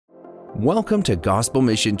Welcome to Gospel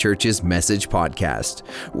Mission Church's Message Podcast.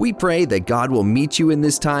 We pray that God will meet you in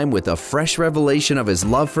this time with a fresh revelation of His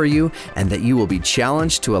love for you and that you will be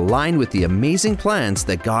challenged to align with the amazing plans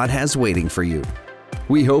that God has waiting for you.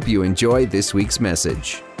 We hope you enjoy this week's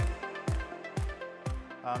message.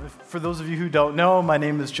 For those of you who don't know, my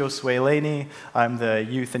name is Josue Laney. I'm the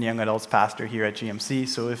youth and young adults pastor here at GMC.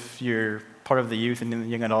 So if you're part of the youth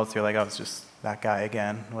and young adults, you're like, oh, it's just that guy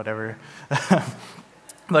again, whatever.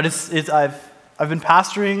 But I've been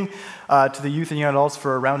pastoring to the youth and young adults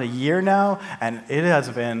for around a year now, and it has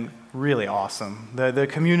been really awesome. The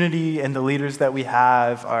community and the leaders that we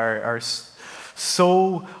have are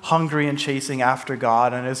so hungry and chasing after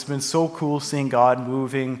God, and it's been so cool seeing God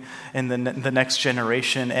moving in the next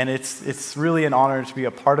generation, and it's really an honor to be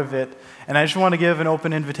a part of it. And I just want to give an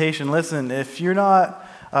open invitation. Listen, if you're not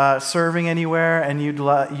serving anywhere and you'd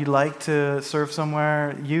like to serve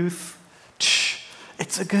somewhere, youth,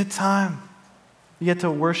 it's a good time. You get to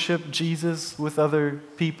worship Jesus with other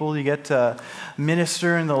people. You get to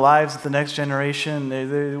minister in the lives of the next generation.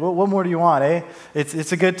 What more do you want, eh?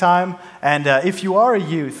 It's a good time. And if you are a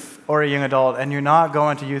youth or a young adult and you're not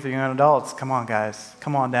going to youth or young adults, come on, guys.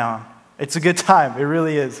 Come on down. It's a good time. It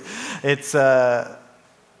really is. It's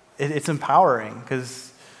empowering,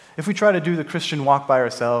 because if we try to do the Christian walk by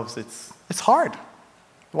ourselves, it's hard.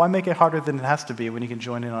 Why make it harder than it has to be when you can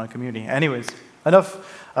join in on a community? Anyways,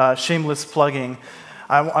 enough shameless plugging.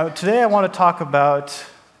 Today I want to talk about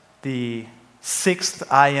the sixth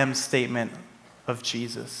I am statement of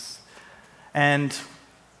Jesus. And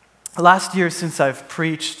last year, since I've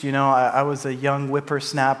preached, I was a young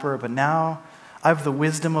whippersnapper, but now I have the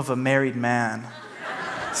wisdom of a married man.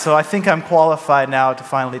 So I think I'm qualified now to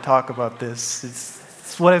finally talk about this.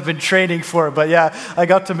 It's what I've been training for. But yeah, I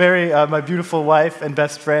got to marry my beautiful wife and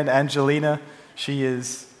best friend, Angelina. She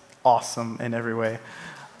is awesome in every way.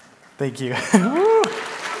 Thank you.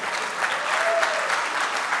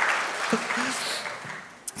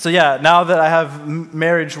 So yeah, now that I have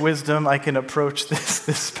marriage wisdom, I can approach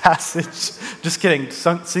this passage. Just kidding.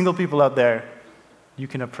 Single people out there, you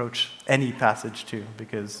can approach any passage too,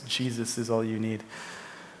 because Jesus is all you need.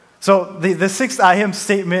 So the sixth I am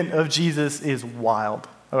statement of Jesus is wild,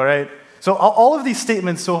 all right? So all of these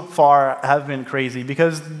statements so far have been crazy,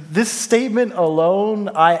 because this statement alone,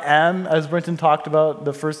 I am, as Brenton talked about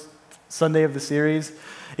the first Sunday of the series,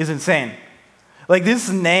 is insane. Like,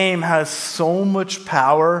 this name has so much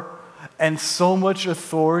power and so much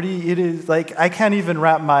authority. It is like, I can't even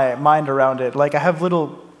wrap my mind around it. Like, I have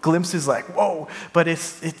little glimpses like, whoa, but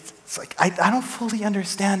it's like, I don't fully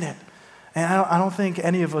understand it. And I don't think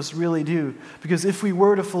any of us really do. Because if we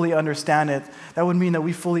were to fully understand it, that would mean that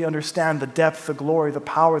we fully understand the depth, the glory, the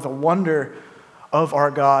power, the wonder of our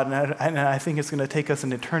God. And I think it's going to take us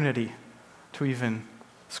an eternity to even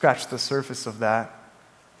scratch the surface of that.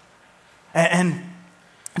 And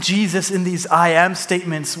Jesus, in these I am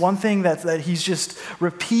statements, one thing that he's just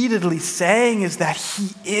repeatedly saying is that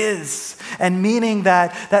he is. And meaning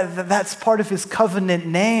that's part of his covenant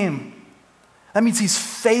name. That means he's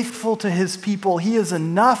faithful to his people. He is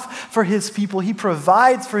enough for his people. He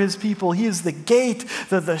provides for his people. He is the gate,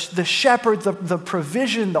 the shepherd, the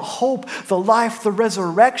provision, the hope, the life, the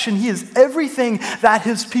resurrection. He is everything that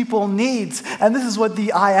his people needs. And this is what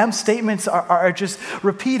the I am statements are just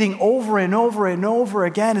repeating over and over and over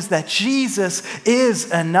again, is that Jesus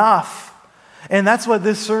is enough. And that's what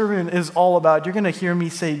this sermon is all about. You're going to hear me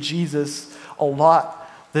say Jesus a lot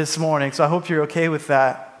this morning, so I hope you're okay with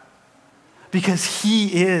that. Because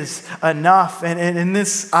he is enough. And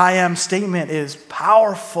this I am statement is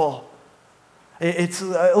powerful. It's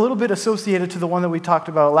a little bit associated to the one that we talked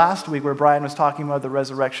about last week, where Brian was talking about the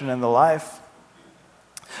resurrection and the life.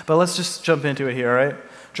 But let's just jump into it here, all right?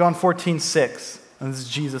 John 14:6. And this is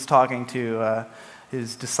Jesus talking to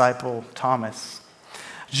his disciple Thomas.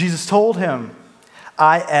 Jesus told him,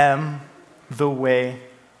 I am the way,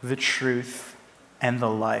 the truth, and the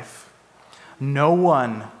life. No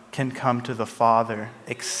one can come to the Father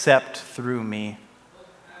except through me.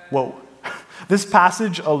 Whoa. This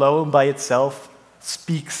passage alone by itself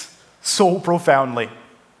speaks so profoundly.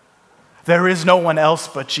 There is no one else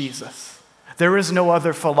but Jesus. There is no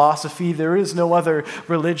other philosophy. There is no other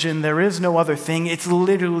religion. There is no other thing. It's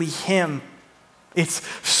literally him. It's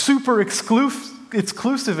super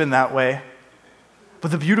exclusive in that way.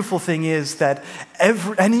 But the beautiful thing is that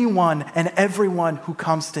anyone and everyone who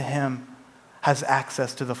comes to him has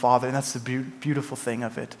access to the Father, and that's the beautiful thing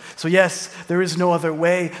of it. So yes, there is no other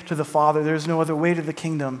way to the Father, there is no other way to the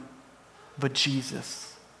kingdom but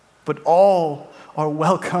Jesus. But all are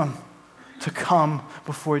welcome to come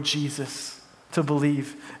before Jesus, to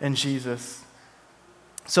believe in Jesus.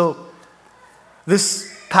 So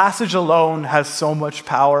This passage alone has so much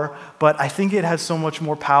power, but I think it has so much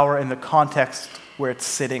more power in the context where it's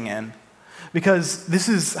sitting in. Because this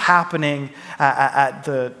is happening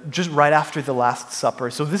just right after the Last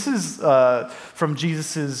Supper. So this is from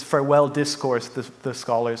Jesus' farewell discourse, the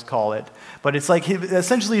scholars call it. But it's like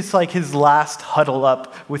essentially it's like his last huddle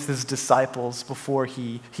up with his disciples before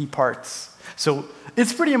he parts. So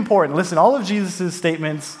it's pretty important. Listen, all of Jesus'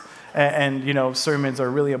 statements and sermons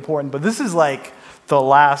are really important, but this is like the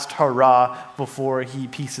last hurrah before he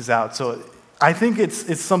pieces out. So I think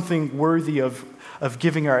it's something worthy of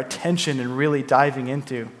giving our attention and really diving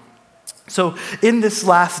into. So in this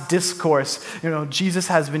last discourse, Jesus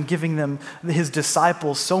has been giving his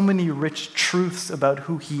disciples, so many rich truths about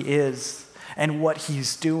who he is and what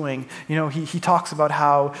he's doing. He talks about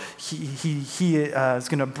how he is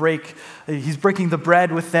going to he's breaking the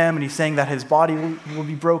bread with them, and he's saying that his body will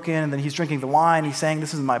be broken, and then he's drinking the wine, he's saying,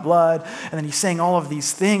 this is my blood, and then he's saying all of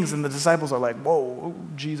these things, and the disciples are like, whoa,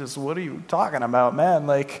 Jesus, what are you talking about, man?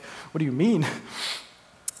 Like, what do you mean?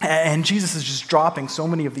 And Jesus is just dropping so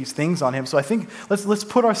many of these things on him. So I think let's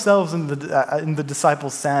put ourselves in the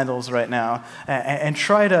disciples' sandals right now and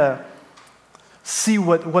try to see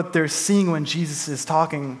what they're seeing when Jesus is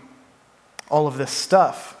talking all of this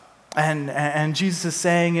stuff. And Jesus is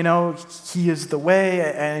saying, he is the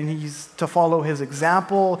way, and he's to follow his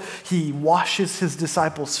example. He washes his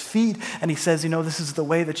disciples' feet, and he says, this is the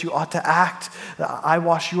way that you ought to act. I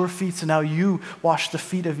wash your feet, so now you wash the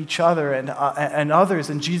feet of each other and others.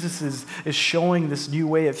 And Jesus is showing this new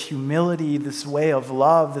way of humility, this way of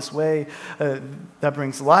love, this way that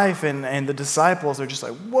brings life. And the disciples are just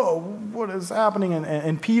like, whoa, what is happening?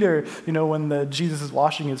 And Peter, when Jesus is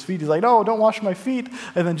washing his feet, he's like, no, don't wash my feet.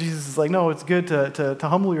 And then Jesus is like, no, it's good to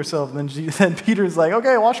humble yourself. And then Peter's like,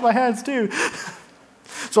 okay, wash my hands too.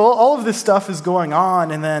 So all of this stuff is going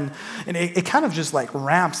on, and it kind of just like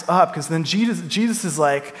ramps up, because then Jesus is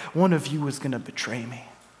like, one of you is going to betray me.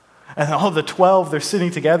 And all the 12, they're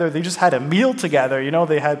sitting together. They just had a meal together.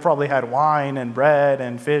 They probably had wine and bread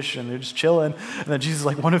and fish, and they're just chilling. And then Jesus is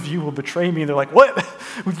like, one of you will betray me. And they're like, what?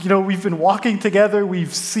 We've been walking together.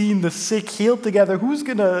 We've seen the sick healed together. Who's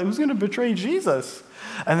gonna betray Jesus?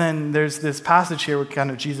 And then there's this passage here where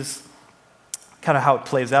kind of how it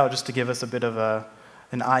plays out, just to give us a bit of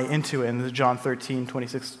an eye into it. In John 13,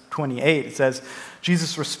 26, 28, it says,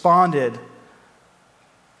 Jesus responded,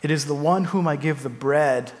 "It is the one whom I give the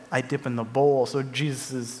bread I dip in the bowl." So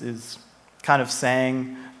Jesus is kind of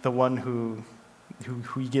saying the one who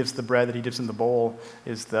he gives the bread that he dips in the bowl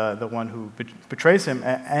is the one who betrays him.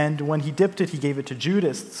 And when he dipped it, he gave it to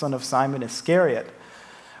Judas, son of Simon Iscariot.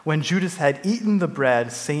 When Judas had eaten the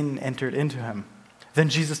bread, Satan entered into him. Then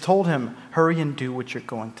Jesus told him, "Hurry and do what you're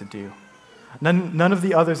going to do." None of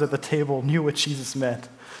the others at the table knew what Jesus meant.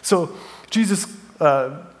 So Jesus,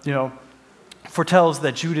 foretells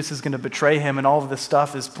that Judas is going to betray him, and all of this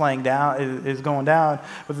stuff is going down.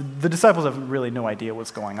 But the disciples have really no idea what's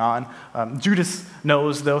going on. Judas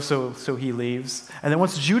knows, though, so he leaves. And then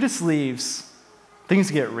once Judas leaves, things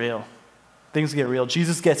get real.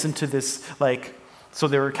 Jesus gets into this, so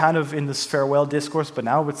they were kind of in this farewell discourse, but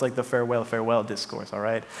now it's like the farewell discourse, all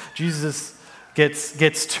right? Jesus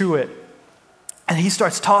gets to it, and he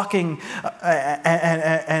starts talking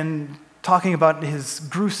and talking about his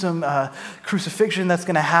gruesome crucifixion that's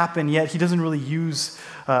going to happen, yet he doesn't really use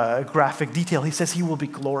graphic detail. He says he will be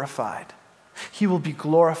glorified. He will be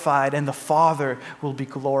glorified, and the Father will be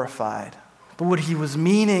glorified. But what he was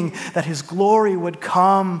meaning, that his glory would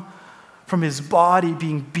come from his body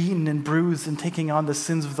being beaten and bruised and taking on the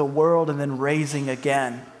sins of the world and then raising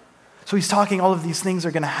again. So he's talking all of these things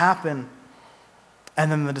are going to happen. And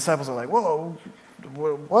then the disciples are like, whoa,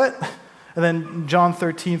 what? And then John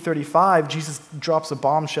 13:35, Jesus drops a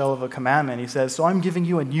bombshell of a commandment. He says, "So I'm giving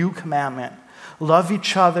you a new commandment. Love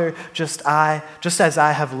each other just as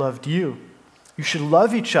I have loved you. You should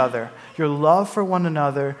love each other. Your love for one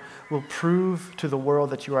another will prove to the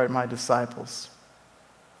world that you are my disciples."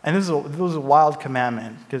 And this was a wild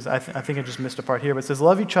commandment, because I think I just missed a part here, but it says,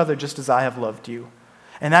 "Love each other just as I have loved you."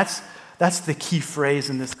 And that's the key phrase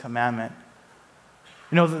in this commandment.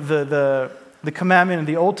 The commandment in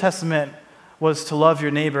the Old Testament was to love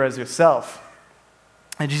your neighbor as yourself.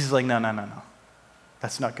 And Jesus is like, no.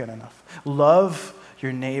 That's not good enough. Love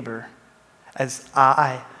your neighbor as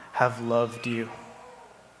I have loved you.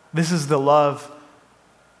 This is the love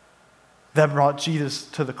that brought Jesus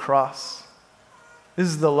to the cross. This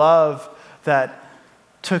is the love that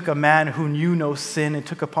took a man who knew no sin and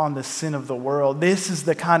took upon the sin of the world. This is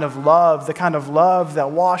the kind of love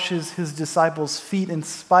that washes his disciples' feet in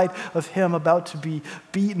spite of him about to be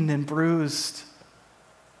beaten and bruised.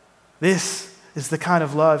 This is the kind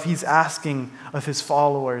of love he's asking of his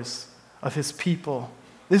followers, of his people.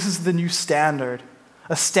 This is the new standard,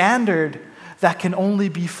 a standard that can only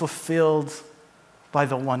be fulfilled by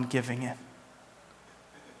the one giving it,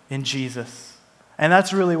 in Jesus. And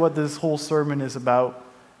that's really what this whole sermon is about.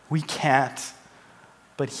 We can't,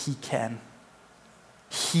 but he can.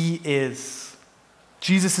 He is.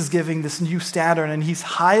 Jesus is giving this new standard, and he's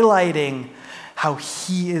highlighting how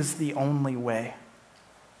he is the only way.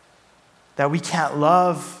 That we can't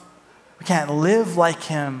love, we can't live like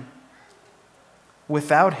him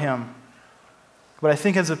without him. But I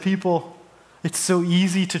think as a people, it's so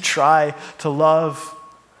easy to try to love,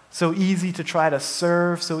 so easy to try to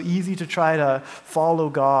serve, so easy to try to follow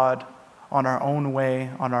God on our own way,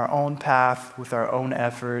 on our own path, with our own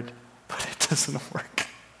effort, but it doesn't work.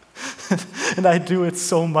 And I do it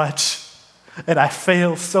so much, and I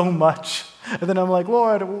fail so much. And then I'm like,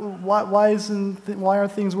 Lord, why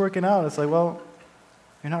aren't things working out? It's like, well,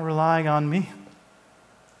 you're not relying on me.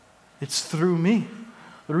 It's through me.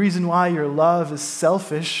 The reason why your love is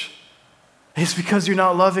selfish is because you're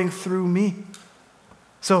not loving through me.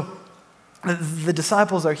 So the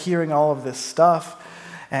disciples are hearing all of this stuff.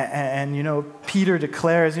 And Peter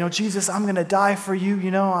declares, Jesus, I'm going to die for you.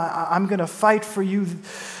 I'm going to fight for you.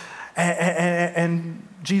 And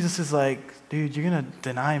Jesus is like, dude, you're going to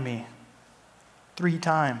deny me 3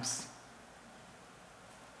 times.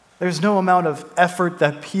 There's no amount of effort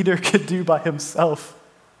that Peter could do by himself.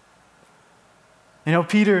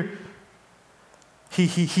 Peter,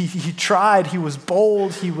 he tried, he was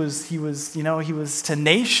bold, he was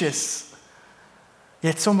tenacious.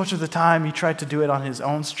 Yet so much of the time he tried to do it on his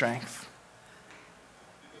own strength.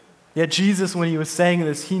 Yet Jesus, when he was saying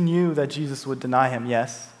this, he knew that Jesus would deny him,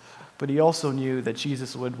 yes, but he also knew that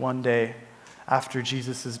Jesus would one day, after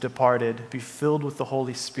Jesus is departed, be filled with the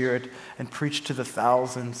Holy Spirit and preach to the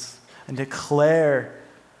thousands and declare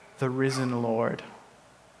the risen Lord.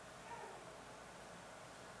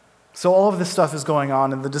 So all of this stuff is going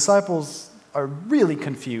on, and the disciples are really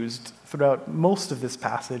confused throughout most of this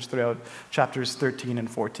passage, throughout chapters 13 and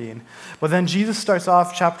 14. But then Jesus starts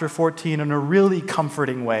off chapter 14 in a really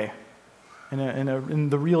comforting way, in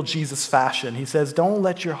the real Jesus fashion. He says, don't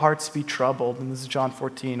let your hearts be troubled. And this is John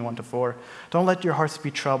 14, 1-4. Don't let your hearts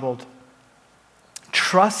be troubled.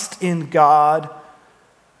 Trust in God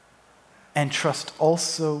and trust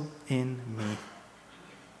also in me.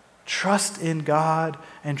 Trust in God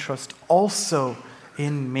and trust also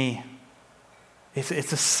in me.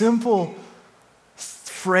 It's a simple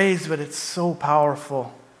phrase, but it's so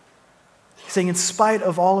powerful. He's saying, in spite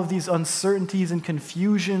of all of these uncertainties and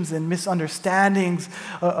confusions and misunderstandings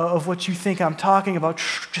of what you think I'm talking about,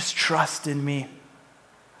 just trust in me.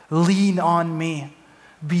 Lean on me.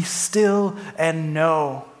 Be still and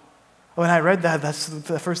know. When I read that, that's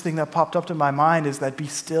the first thing that popped up to my mind, is that be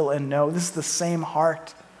still and know. This is the same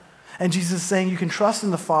heart. And Jesus is saying you can trust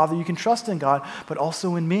in the Father, you can trust in God, but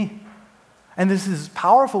also in me. And this is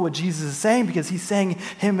powerful what Jesus is saying, because he's saying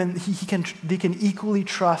they can equally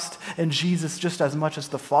trust in Jesus just as much as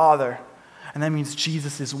the Father. And that means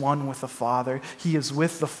Jesus is one with the Father. He is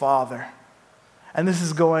with the Father. And this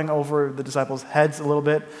is going over the disciples' heads a little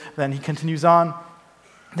bit. Then he continues on.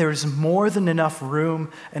 There is more than enough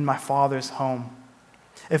room in my Father's home.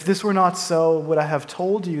 If this were not so, would I have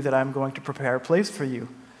told you that I'm going to prepare a place for you?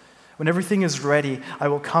 When everything is ready, I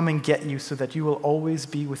will come and get you so that you will always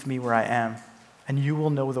be with me where I am, and you will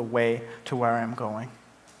know the way to where I am going.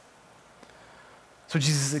 So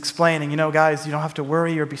Jesus is explaining, guys, you don't have to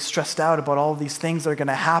worry or be stressed out about all these things that are going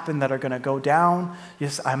to happen, that are going to go down.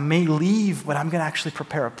 Yes, I may leave, but I'm going to actually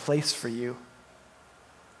prepare a place for you.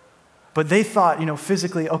 But they thought,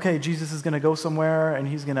 physically, okay, Jesus is going to go somewhere and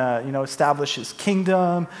he's going to, establish his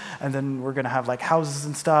kingdom, and then we're going to have like houses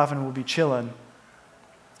and stuff and we'll be chilling.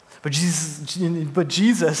 But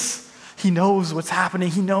Jesus, he knows what's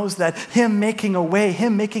happening. He knows that him making a way,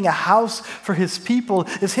 him making a house for his people,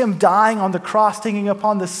 is him dying on the cross, taking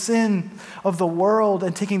upon the sin of the world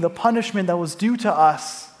and taking the punishment that was due to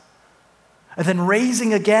us. And then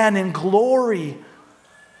raising again in glory,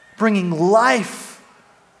 bringing life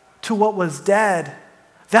to what was dead.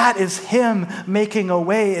 That is him making a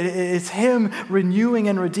way. It's him renewing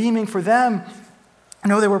and redeeming for them. I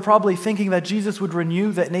know they were probably thinking that Jesus would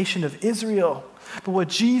renew that nation of Israel. But what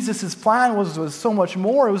Jesus' plan was so much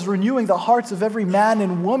more. It was renewing the hearts of every man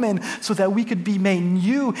and woman so that we could be made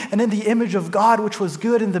new and in the image of God, which was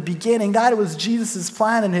good in the beginning. That was Jesus'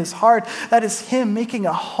 plan in his heart. That is him making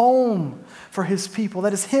a home for his people.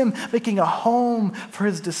 That is him making a home for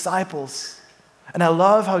his disciples. And I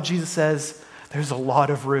love how Jesus says, there's a lot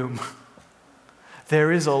of room.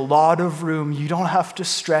 There is a lot of room. You don't have to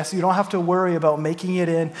stress. You don't have to worry about making it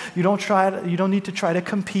in. You don't need to try to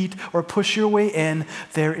compete or push your way in.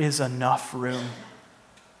 There is enough room.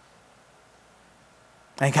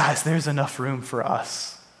 And guys, there's enough room for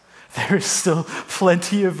us. There is still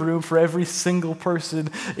plenty of room for every single person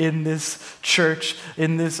in this church,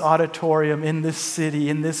 in this auditorium, in this city,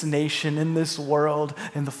 in this nation, in this world,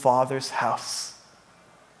 in the Father's house.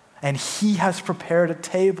 And he has prepared a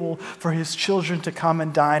table for his children to come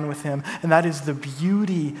and dine with him. And that is the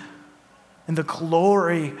beauty and the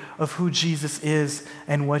glory of who Jesus is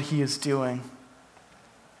and what he is doing.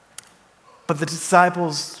 But the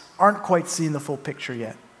disciples aren't quite seeing the full picture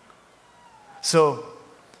yet. So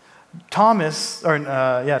Thomas,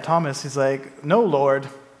 he's like, "No, Lord,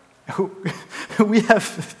 we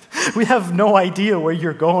have no idea where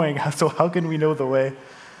you're going, so how can we know the way?"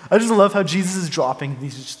 I just love how Jesus is dropping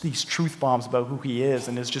these truth bombs about who he is,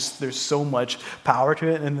 and there's so much power to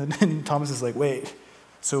it. And then Thomas is like, "Wait,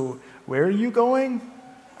 so where are you going?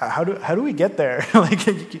 How do we get there? Like,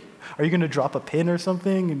 are you going to drop a pin or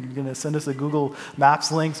something, and you're going to send us a Google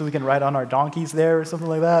Maps link so we can ride on our donkeys there or something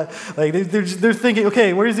like that?" Like they're thinking,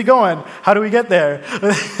 "Okay, where is he going? How do we get there?"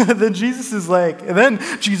 Then Jesus is like, and then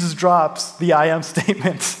Jesus drops the "I am"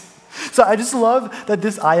 statement. So I just love that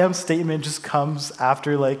this "I am" statement just comes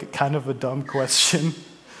after like kind of a dumb question,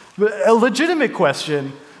 but a legitimate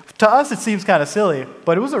question. To us, it seems kind of silly,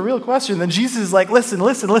 but it was a real question. Then Jesus is like,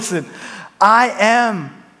 listen. I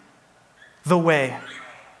am the way,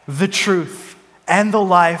 the truth, and the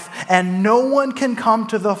life, and no one can come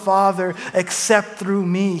to the Father except through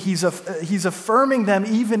me. He's affirming them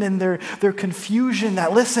even in their confusion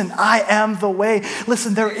that, listen, I am the way.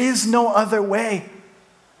 Listen, there is no other way.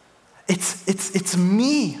 It's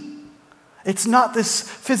me. It's not this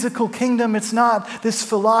physical kingdom. It's not this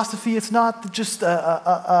philosophy. It's not just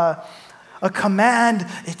a command.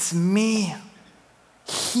 It's me.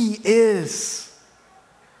 He is.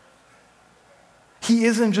 He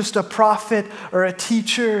isn't just a prophet or a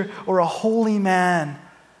teacher or a holy man.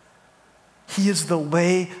 He is the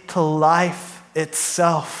way to life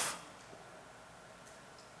itself.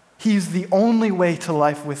 He's the only way to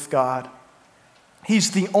life with God.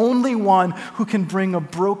 He's the only one who can bring a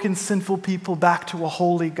broken, sinful people back to a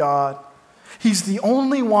holy God. He's the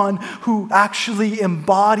only one who actually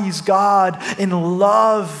embodies God in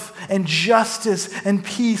love and justice and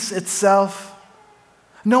peace itself.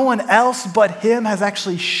 No one else but him has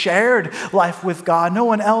actually shared life with God. No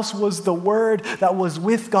one else was the Word that was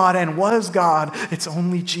with God and was God. It's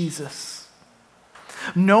only Jesus.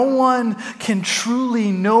 No one can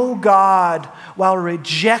truly know God while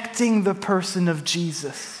rejecting the person of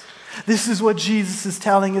Jesus. This is what Jesus is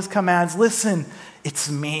telling his commands. Listen, it's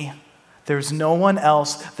me. There's no one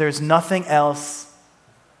else. There's nothing else.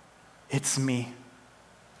 It's me.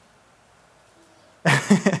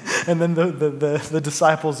 And then the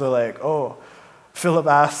disciples are like, "Oh," Philip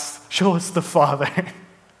asks, "Show us the Father."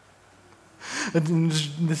 And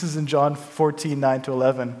this is in John 14,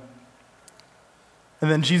 9-11. And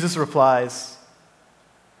then Jesus replies,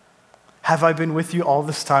 "Have I been with you all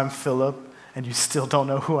this time, Philip, and you still don't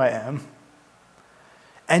know who I am?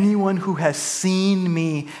 Anyone who has seen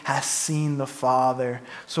me has seen the Father.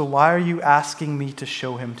 So why are you asking me to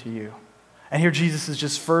show him to you?" And here Jesus is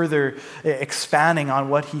just further expanding on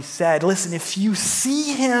what he said. Listen, if you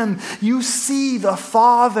see him, you see the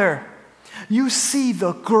Father. You see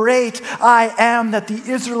the great I am that the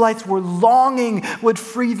Israelites were longing would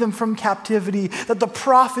free them from captivity, that the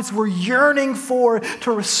prophets were yearning for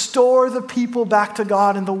to restore the people back to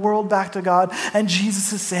God and the world back to God. And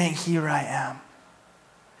Jesus is saying, "Here I am."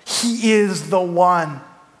 He is the one.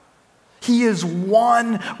 He is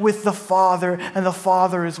one with the Father, and the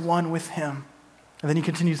Father is one with him. And then he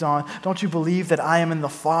continues on, "Don't you believe that I am in the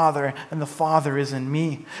Father and the Father is in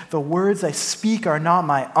me? The words I speak are not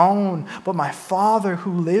my own, but my Father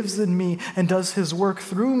who lives in me and does his work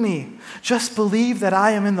through me. Just believe that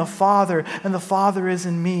I am in the Father and the Father is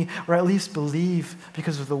in me, or at least believe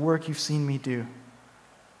because of the work you've seen me do."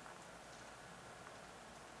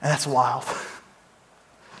 And that's wild.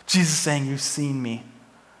 Jesus saying, "You've seen me.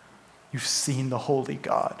 You've seen the holy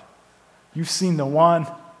God. You've seen the one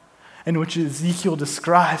in which Ezekiel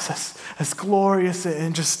describes as glorious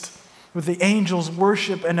and just with the angels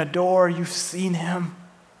worship and adore. You've seen him."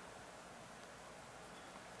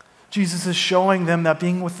 Jesus is showing them that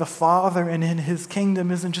being with the Father and in his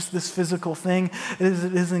kingdom isn't just this physical thing.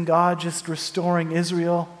 It isn't God just restoring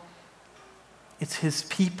Israel. It's his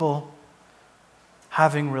people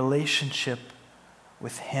having relationship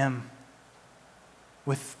with him,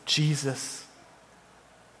 with Jesus.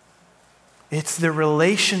 It's their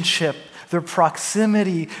relationship, their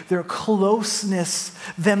proximity, their closeness,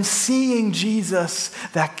 them seeing Jesus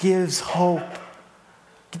that gives hope,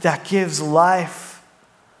 that gives life.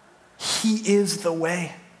 He is the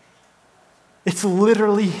way. It's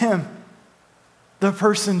literally him, the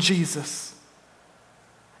person Jesus.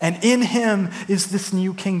 And in him is this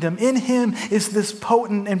new kingdom. In him is this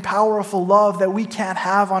potent and powerful love that we can't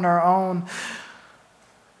have on our own.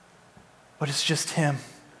 But it's just him.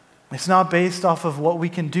 It's not based off of what we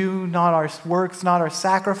can do, not our works, not our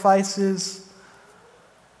sacrifices.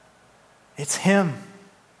 It's him.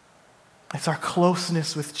 It's our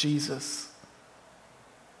closeness with Jesus.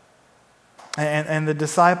 And the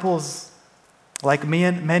disciples, like me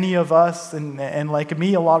and many of us, and like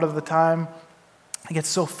me a lot of the time, I get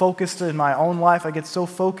so focused in my own life. I get so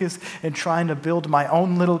focused in trying to build my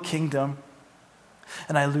own little kingdom.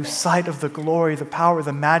 And I lose sight of the glory, the power,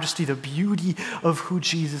 the majesty, the beauty of who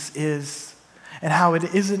Jesus is. And how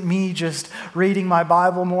it isn't me just reading my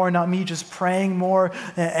Bible more, not me just praying more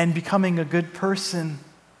and becoming a good person.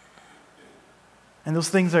 And those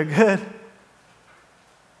things are good,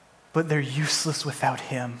 but they're useless without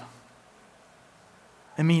him.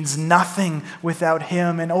 It means nothing without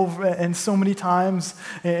him. And so many times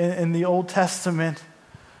in the Old Testament,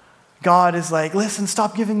 God is like, listen,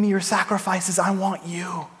 stop giving me your sacrifices. I want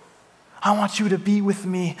you. I want you to be with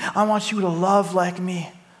me. I want you to love like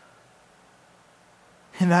me.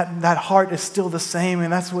 And that heart is still the same,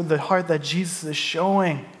 and that's what the heart that Jesus is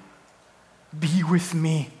showing. Be with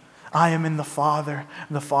me. I am in the Father,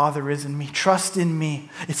 and the Father is in me. Trust in me.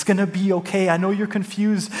 It's going to be okay. I know you're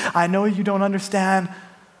confused. I know you don't understand.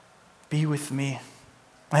 Be with me.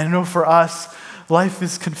 I know for us, life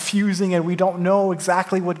is confusing and we don't know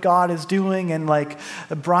exactly what God is doing. And like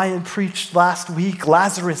Brian preached last week,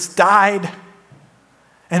 Lazarus died.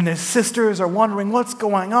 And his sisters are wondering what's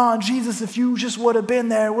going on. Jesus, if you just would have been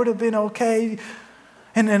there, it would have been okay.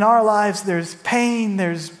 And in our lives, there's pain,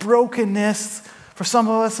 there's brokenness. For some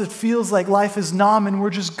of us, it feels like life is numb and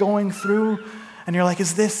we're just going through. And you're like,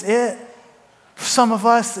 is this it? For some of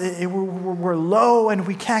us, we're low and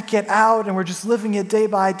we can't get out and we're just living it day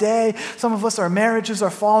by day. Some of us, our marriages are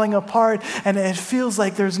falling apart and it feels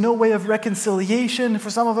like there's no way of reconciliation. For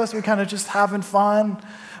some of us, we're kind of just having fun,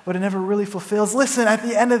 but it never really fulfills. Listen, at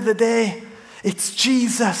the end of the day, it's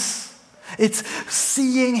Jesus. It's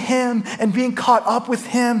seeing him and being caught up with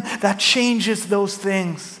him that changes those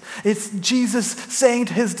things. It's Jesus saying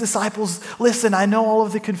to his disciples, listen, I know all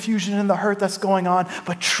of the confusion and the hurt that's going on,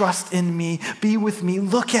 but trust in me, be with me,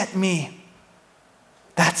 look at me.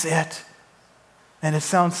 That's it. And it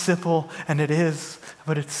sounds simple, and it is,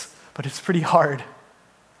 but it's pretty hard.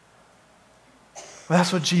 But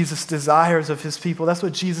that's what Jesus desires of his people. That's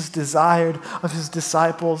what Jesus desired of his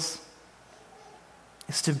disciples,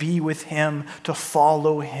 is to be with him, to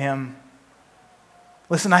follow him.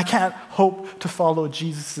 Listen, I can't hope to follow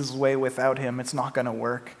Jesus' way without him. It's not going to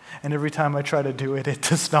work. And every time I try to do it, it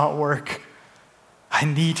does not work. I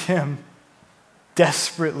need him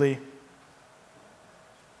desperately.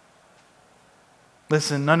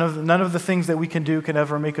 Listen, none of the things that we can do can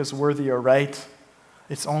ever make us worthy or right.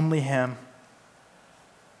 It's only him.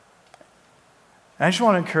 And I just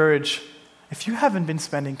want to encourage, if you haven't been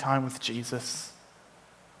spending time with Jesus,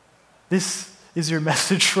 this is your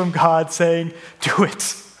message from God saying, do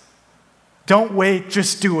it. Don't wait,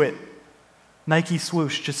 just do it. Nike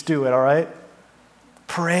swoosh, just do it, all right?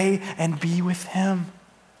 Pray and be with him.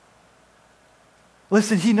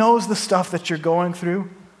 Listen, he knows the stuff that you're going through,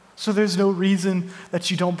 so there's no reason that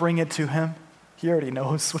you don't bring it to him. He already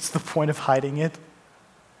knows. What's the point of hiding it?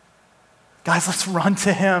 Guys, let's run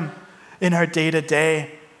to him in our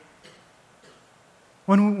day-to-day.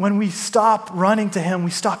 When we stop running to him,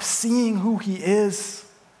 we stop seeing who he is.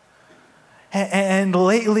 And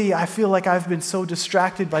lately, I feel like I've been so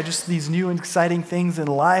distracted by just these new and exciting things in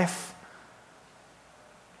life.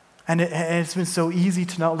 And it's been so easy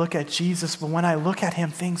to not look at Jesus, but when I look at him,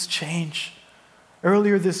 things change.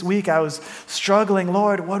 Earlier this week, I was struggling,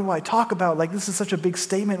 Lord, what do I talk about? Like, this is such a big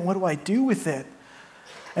statement. What do I do with it?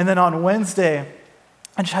 And then on Wednesday,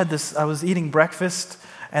 I was eating breakfast,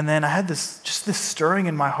 and then I had this stirring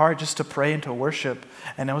in my heart just to pray and to worship.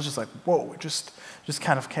 And I was just like, whoa, it just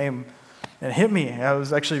kind of came and hit me. I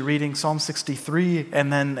was actually reading Psalm 63,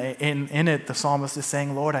 and then in it, the psalmist is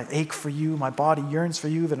saying, Lord, I ache for you, my body yearns for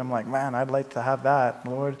you. Then I'm like, man, I'd like to have that,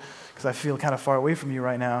 Lord, because I feel kind of far away from you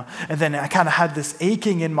right now. And then I kind of had this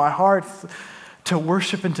aching in my heart to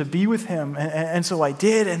worship and to be with him. And so I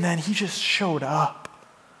did, and then he just showed up.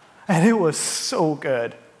 And it was so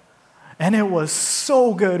good. And it was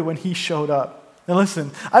so good when he showed up. And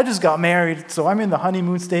listen, I just got married, so I'm in the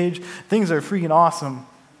honeymoon stage. Things are freaking awesome.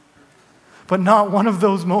 But not one of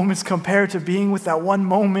those moments compared to being with that one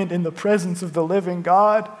moment in the presence of the living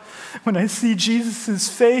God. When I see Jesus'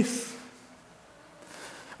 face,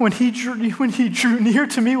 when he drew near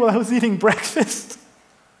to me while I was eating breakfast.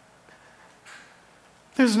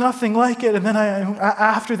 There's nothing like it. And then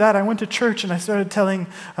after that, I went to church and I started telling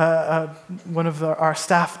one of our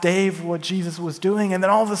staff, Dave, what Jesus was doing. And then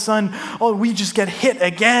all of a sudden, we just get hit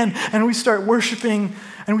again. And we start worshiping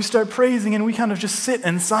and we start praising and we kind of just sit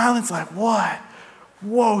in silence like, what?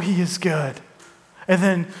 Whoa, he is good.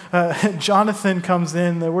 And then Jonathan comes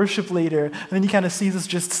in, the worship leader, and then he kind of sees us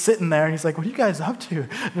just sitting there. And he's like, what are you guys up to?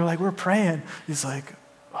 And they're like, we're praying. He's like,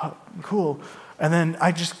 oh, cool. And then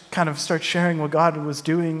I just kind of start sharing what God was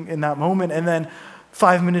doing in that moment. And then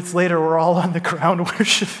 5 minutes later, we're all on the ground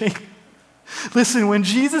worshiping. Listen, when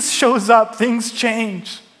Jesus shows up, things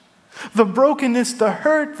change. The brokenness, the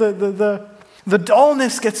hurt, the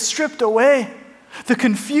dullness gets stripped away. The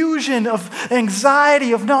confusion of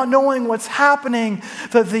anxiety of not knowing what's happening,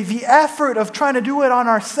 the effort of trying to do it on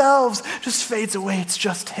ourselves just fades away. It's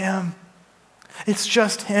just Him. It's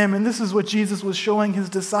just Him. And this is what Jesus was showing His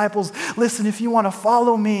disciples. Listen, if you want to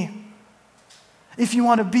follow me, if you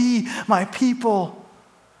want to be my people,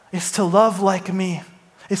 it's to love like me.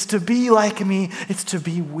 It's to be like me. It's to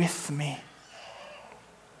be with me.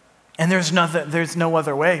 And there's no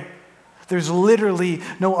other way. There's literally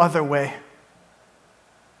no other way.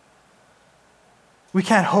 We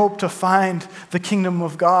can't hope to find the kingdom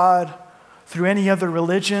of God through any other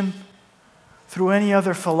religion, through any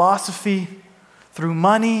other philosophy, through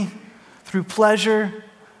money, through pleasure.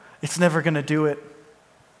 It's never going to do it.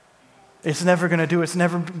 It's never going to do it. It's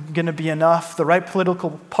never going to be enough. The right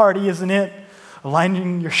political party isn't it.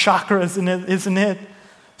 Aligning your chakra isn't it.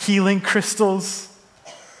 Healing crystals.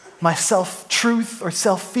 My self-truth or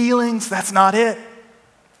self-feelings, that's not it.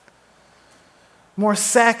 More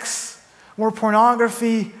sex, more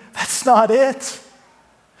pornography, that's not it.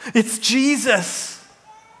 It's Jesus.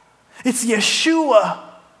 It's Yeshua,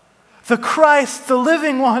 the Christ, the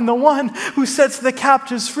living one, the one who sets the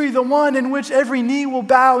captives free, the one in which every knee will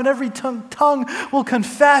bow and every tongue will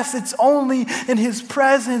confess. It's only in His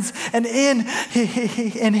presence and in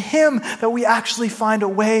Him that we actually find a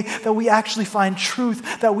way, that we actually find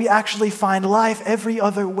truth, that we actually find life. Every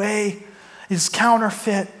other way is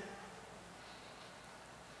counterfeit.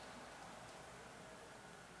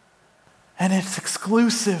 And it's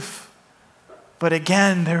exclusive. But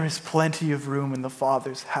again, there is plenty of room in the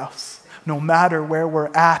Father's house. No matter where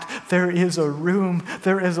we're at, there is a room.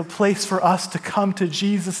 There is a place for us to come to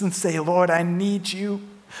Jesus and say, Lord, I need you.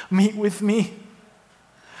 Meet with me.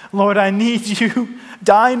 Lord, I need you.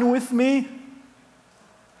 Dine with me.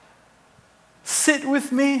 Sit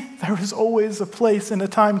with me. There is always a place and a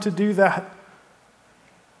time to do that.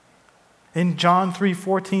 In John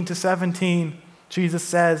 3:14-17, Jesus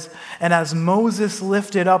says, and as Moses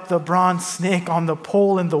lifted up the bronze snake on the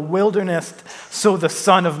pole in the wilderness, so the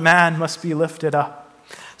Son of Man must be lifted up,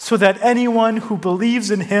 so that anyone who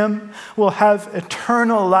believes in Him will have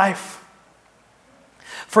eternal life.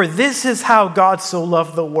 For this is how God so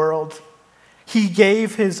loved the world. He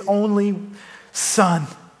gave His only Son,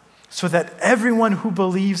 so that everyone who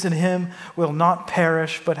believes in Him will not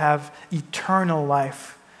perish but have eternal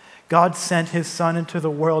life. God sent His Son into the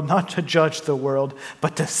world not to judge the world,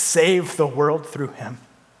 but to save the world through Him.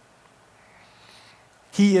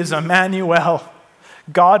 He is Emmanuel,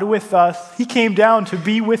 God with us. He came down to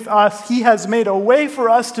be with us. He has made a way for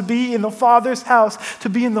us to be in the Father's house, to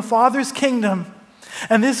be in the Father's kingdom.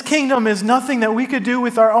 And this kingdom is nothing that we could do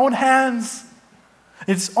with our own hands.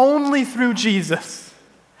 It's only through Jesus.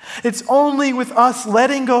 It's only with us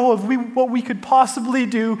letting go of what we could possibly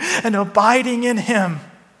do and abiding in Him.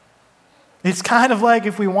 It's kind of like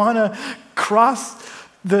if we want to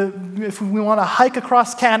hike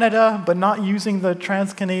across Canada, but not using the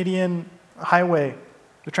Trans-Canadian Highway,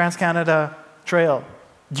 the Trans-Canada Trail.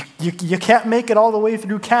 You can't make it all the way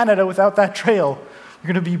through Canada without that trail.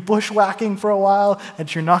 You're going to be bushwhacking for a while,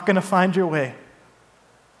 and you're not going to find your way.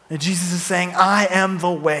 And Jesus is saying, I am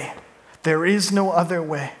the way. There is no other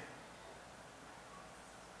way.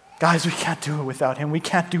 Guys, we can't do it without Him. We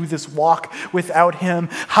can't do this walk without Him.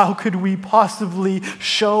 How could we possibly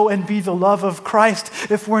show and be the love of Christ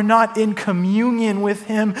if we're not in communion with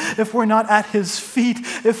Him, if we're not at His feet,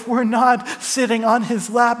 if we're not sitting on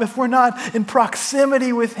His lap, if we're not in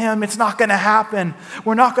proximity with Him? It's not going to happen.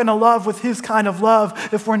 We're not going to love with His kind of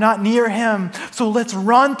love if we're not near Him. So let's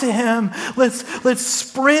run to Him. Let's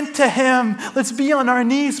sprint to Him. Let's be on our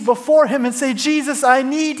knees before Him and say, Jesus, I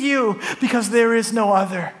need you, because there is no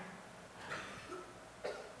other.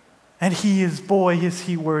 And boy, is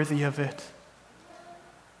he worthy of it.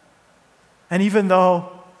 And even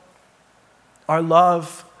though our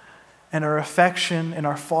love and our affection and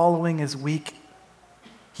our following is weak,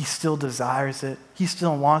 he still desires it. He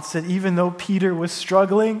still wants it. Even though Peter was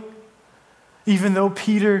struggling, even though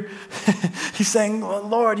Peter, he's saying,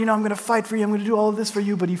 Lord, I'm going to fight for you. I'm going to do all of this for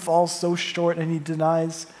you. But he falls so short and he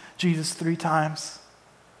denies Jesus 3 times.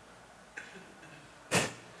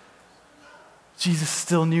 Jesus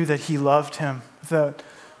still knew that he loved him. The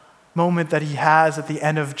moment that he has at the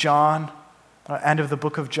end of end of the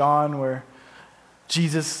book of John, where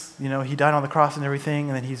Jesus, he died on the cross and everything,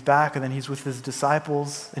 and then he's back, and then he's with his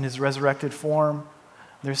disciples in his resurrected form.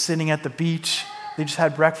 They're sitting at the beach. They just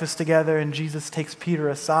had breakfast together, and Jesus takes Peter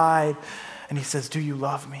aside, and he says, do you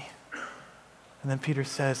love me? And then Peter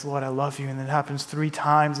says, Lord, I love you. And it happens 3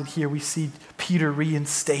 times, and here we see Peter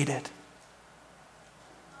reinstated.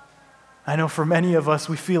 I know for many of us,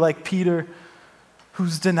 we feel like Peter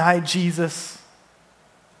who's denied Jesus.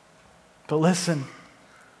 But listen,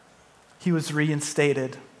 he was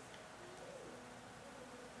reinstated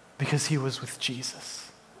because he was with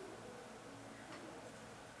Jesus.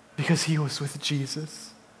 Because he was with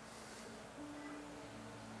Jesus.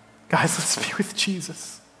 Guys, let's be with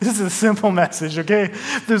Jesus. This is a simple message, okay?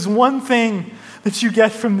 If there's one thing that you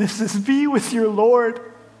get from this is be with your Lord.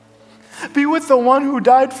 Be with the one who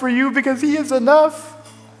died for you because he is enough.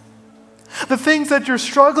 The things that you're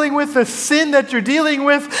struggling with, the sin that you're dealing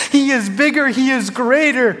with, he is bigger, he is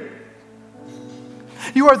greater.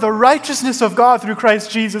 You are the righteousness of God through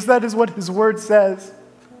Christ Jesus. That is what his word says.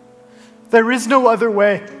 There is no other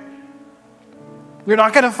way. You're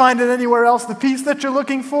not going to find it anywhere else. The peace that you're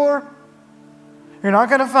looking for, you're not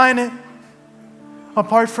going to find it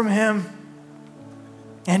apart from him.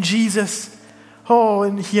 And Jesus,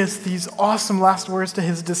 and he has these awesome last words to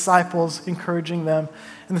his disciples, encouraging them.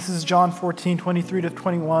 And this is John 14, 23 to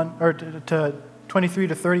 21, or to 23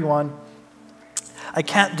 to 31. I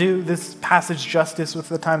can't do this passage justice with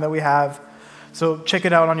the time that we have, so check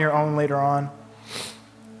it out on your own later on.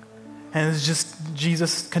 And it's just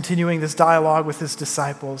Jesus continuing this dialogue with his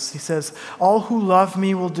disciples. He says, all who love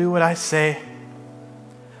me will do what I say.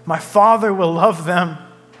 My Father will love them,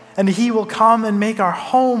 and he will come and make our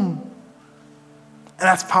home. And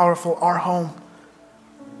that's powerful, our home,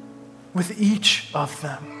 with each of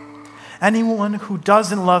them. Anyone who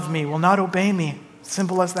doesn't love me will not obey me.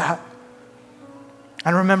 Simple as that.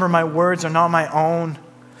 And remember, my words are not my own.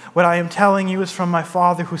 What I am telling you is from my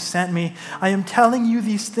Father who sent me. I am telling you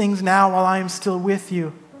these things now while I am still with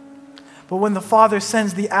you. But when the Father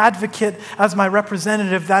sends the advocate as my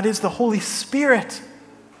representative, that is the Holy Spirit,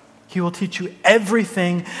 he will teach you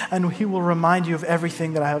everything, and he will remind you of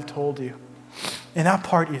everything that I have told you. And that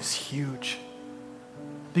part is huge,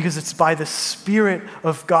 because it's by the Spirit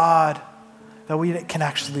of God that we can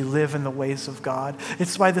actually live in the ways of God.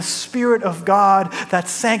 It's by the Spirit of God that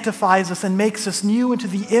sanctifies us and makes us new into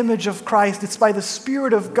the image of Christ. It's by the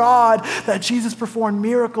Spirit of God that Jesus performed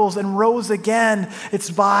miracles and rose again. It's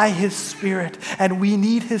by his Spirit. And we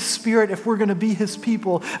need his Spirit if we're going to be his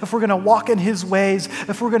people, if we're going to walk in his ways,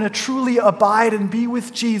 if we're going to truly abide and be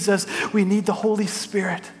with Jesus. We need the Holy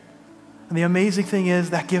Spirit. And the amazing thing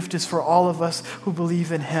is that gift is for all of us who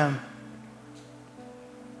believe in him.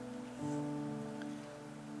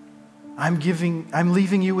 I'm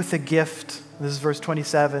leaving you with a gift. This is verse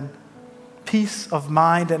 27. Peace of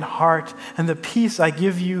mind and heart. And the peace I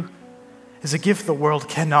give you is a gift the world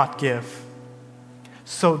cannot give.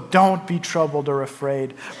 So don't be troubled or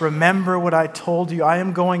afraid. Remember what I told you. I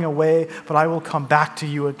am going away, but I will come back to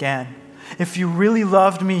you again. If you really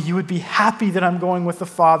loved me, you would be happy that I'm going with the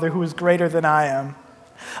Father who is greater than I am.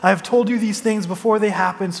 I have told you these things before they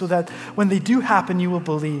happen so that when they do happen, you will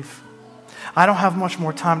believe. I don't have much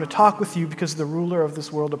more time to talk with you because the ruler of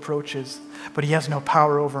this world approaches, but he has no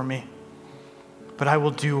power over me. But I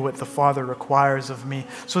will do what the Father requires of me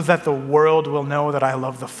so that the world will know that I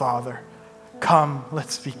love the Father. Come,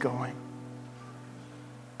 let's be going.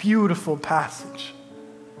 Beautiful passage.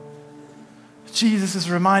 Jesus is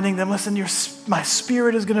reminding them, listen, my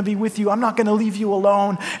Spirit is going to be with you. I'm not going to leave you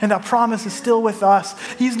alone. And that promise is still with us.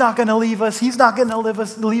 He's not going to leave us. He's not going to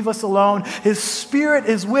leave us alone. His Spirit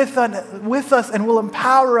is with us and will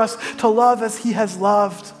empower us to love as he has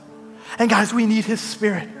loved. And guys, we need his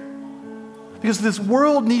Spirit. Because this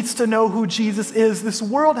world needs to know who Jesus is. This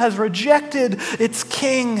world has rejected its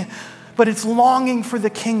king, but it's longing for the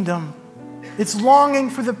kingdom. It's longing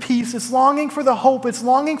for the peace. It's longing for the hope. It's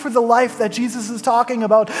longing for the life that Jesus is talking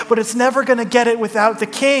about, but it's never going to get it without the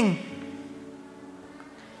King.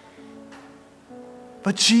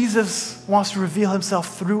 But Jesus wants to reveal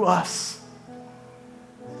himself through us.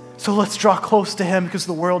 So let's draw close to him because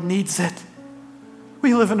the world needs it.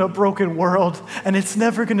 We live in a broken world, and it's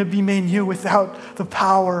never going to be made new without the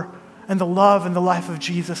power and the love and the life of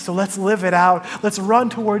Jesus. So let's live it out. Let's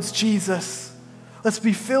run towards Jesus. Let's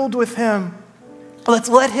be filled with him. Let's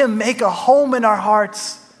let him make a home in our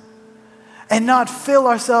hearts and not fill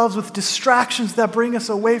ourselves with distractions that bring us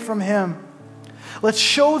away from him. Let's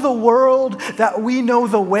show the world that we know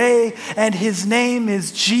the way, and his name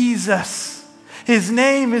is Jesus. His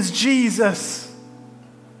name is Jesus.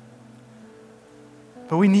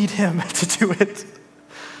 But we need him to do it.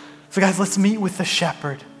 So guys, let's meet with the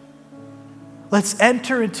shepherd. Let's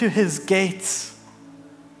enter into his gates.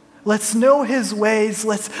 Let's know his ways.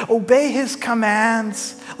 Let's obey his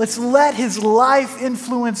commands. Let's let his life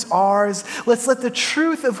influence ours. Let's let the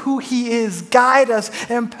truth of who he is guide us,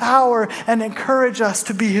 empower, and encourage us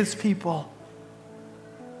to be his people.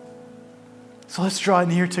 So let's draw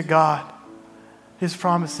near to God. His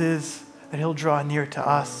promise is that he'll draw near to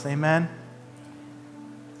us. Amen.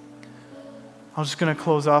 I'm just going to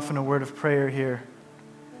close off in a word of prayer here.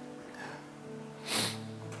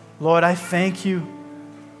 Lord, I thank you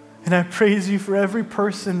and I praise you for every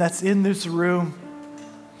person that's in this room.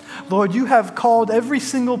 Lord, you have called every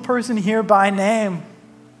single person here by name,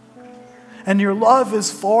 and your love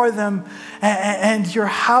is for them, and your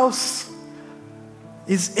house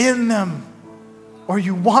is in them. Or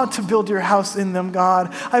you want to build your house in them,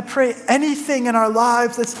 God. I pray anything in our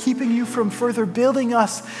lives that's keeping you from further building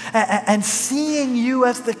us and seeing you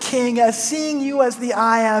as the King, as seeing you as the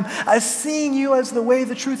I am, as seeing you as the way,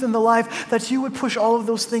 the truth, and the life, that you would push all of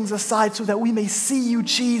those things aside so that we may see you,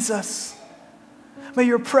 Jesus. May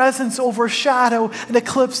your presence overshadow and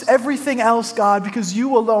eclipse everything else, God, because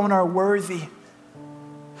you alone are worthy.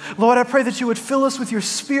 Lord, I pray that you would fill us with your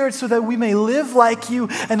Spirit so that we may live like you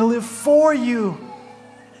and live for you.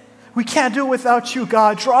 We can't do it without you,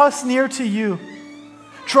 God. Draw us near to you.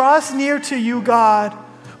 Draw us near to you, God.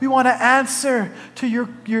 We want to answer to your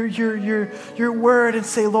word and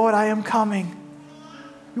say, Lord, I am coming.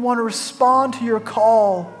 We want to respond to your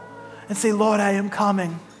call and say, Lord, I am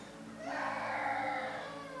coming.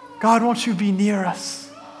 God, won't you be near us?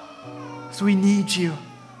 So we need you.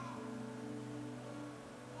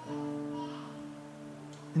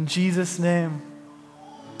 In Jesus' name,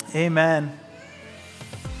 amen.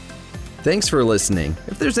 Thanks for listening.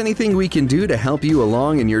 If there's anything we can do to help you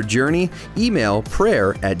along in your journey, email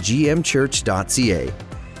prayer@gmchurch.ca.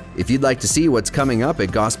 If you'd like to see what's coming up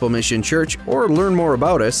at Gospel Mission Church or learn more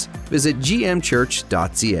about us, visit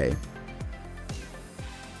gmchurch.ca.